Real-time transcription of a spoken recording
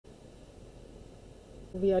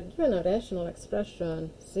We are given a rational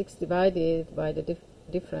expression, 6 divided by the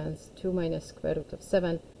difference, 2 minus square root of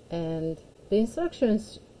 7, and the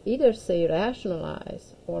instructions either say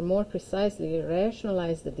rationalize, or more precisely,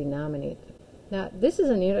 rationalize the denominator. Now, this is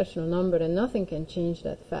an irrational number and nothing can change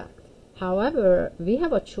that fact. However, we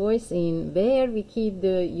have a choice in where we keep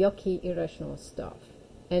the yucky irrational stuff,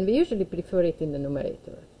 and we usually prefer it in the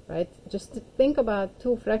numerator. Right? Just think about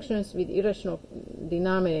two fractions with irrational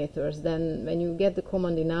denominators, then when you get the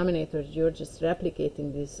common denominators, you're just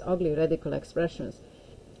replicating these ugly radical expressions.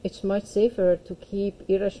 It's much safer to keep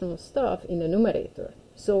irrational stuff in the numerator.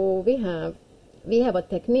 So we have a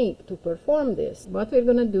technique to perform this. What we're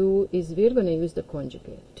going to do is we're going to use the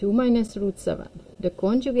conjugate. 2 minus root 7. The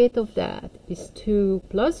conjugate of that is 2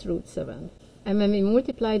 plus root 7. And when we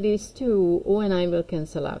multiply these two, O and I will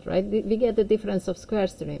cancel out, right? We get the difference of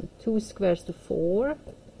squares theorem. 2 squares to 4,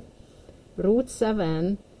 root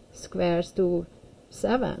 7 squares to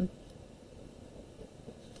 7.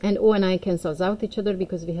 And O and I cancels out each other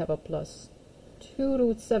because we have a plus 2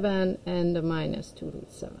 root 7 and a minus 2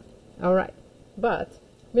 root 7. All right, but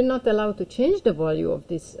we're not allowed to change the value of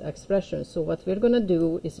this expression. So what we're going to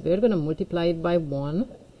do is we're going to multiply it by 1.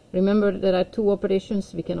 Remember, there are two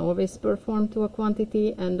operations we can always perform to a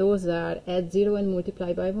quantity, and those are add 0 and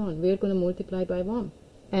multiply by 1. We're going to multiply by 1.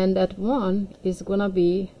 And that 1 is going to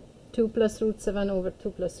be 2 plus root 7 over 2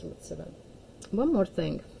 plus root 7. One more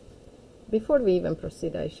thing. Before we even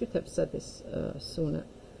proceed, I should have said this sooner.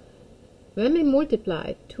 When we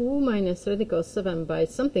multiply 2 minus radical 7 by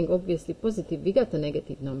something obviously positive, we got a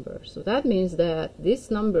negative number. So that means that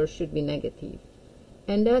this number should be negative.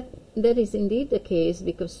 And that is indeed the case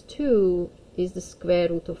because 2 is the square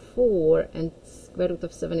root of 4 and square root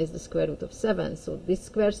of 7 is the square root of 7. So this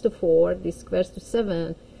squares to 4, this squares to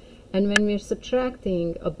 7. And when we're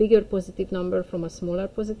subtracting a bigger positive number from a smaller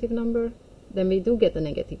positive number, then we do get a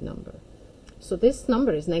negative number. So this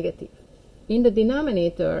number is negative. In the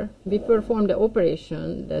denominator, we perform the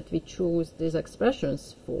operation that we choose these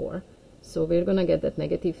expressions for. So we're going to get that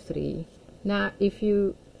negative 3. Now, if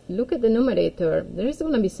you look at the numerator, there is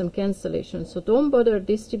going to be some cancellation, so don't bother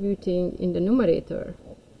distributing in the numerator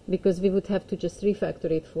because we would have to just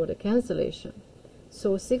refactor it for the cancellation.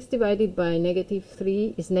 So 6 divided by negative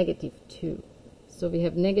 3 is negative 2. So we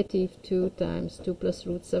have negative 2 times 2 plus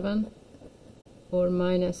root 7 or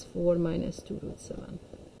minus 4 minus 2 root 7.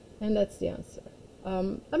 And that's the answer.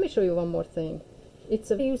 Let me show you one more thing.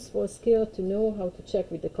 It's a useful skill to know how to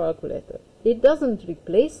check with the calculator. It doesn't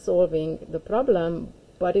replace solving the problem,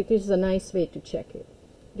 but it is a nice way to check it.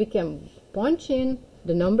 We can punch in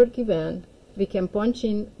the number given, we can punch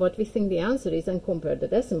in what we think the answer is and compare the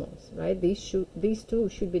decimals, right? These two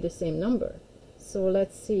should be the same number. So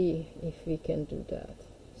let's see if we can do that.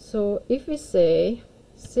 So if we say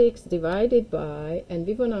 6 divided by, and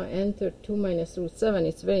we want to enter 2 minus root 7,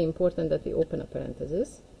 it's very important that we open a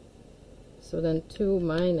parenthesis. So then 2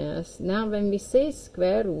 minus, now when we say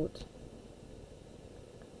square root,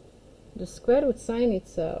 the square root sign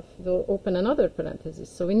itself will open another parenthesis,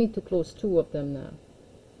 so we need to close 2 of them now.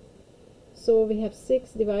 So we have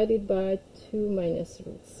 6 divided by 2 minus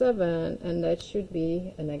root 7, and that should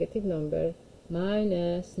be a negative number,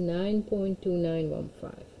 minus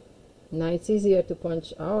 9.2915. Now it's easier to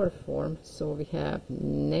punch our form, so we have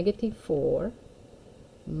negative 4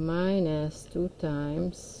 minus 2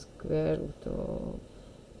 times square root of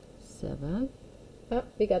 7. Oh,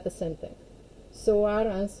 we got the same thing. So our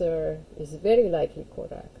answer is very likely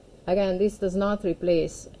correct. Again, this does not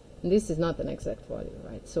replace, this is not an exact value,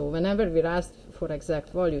 right? So whenever we're asked for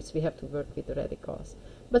exact values, we have to work with the radicals.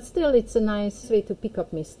 But still, it's a nice way to pick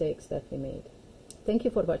up mistakes that we made. Thank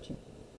you for watching.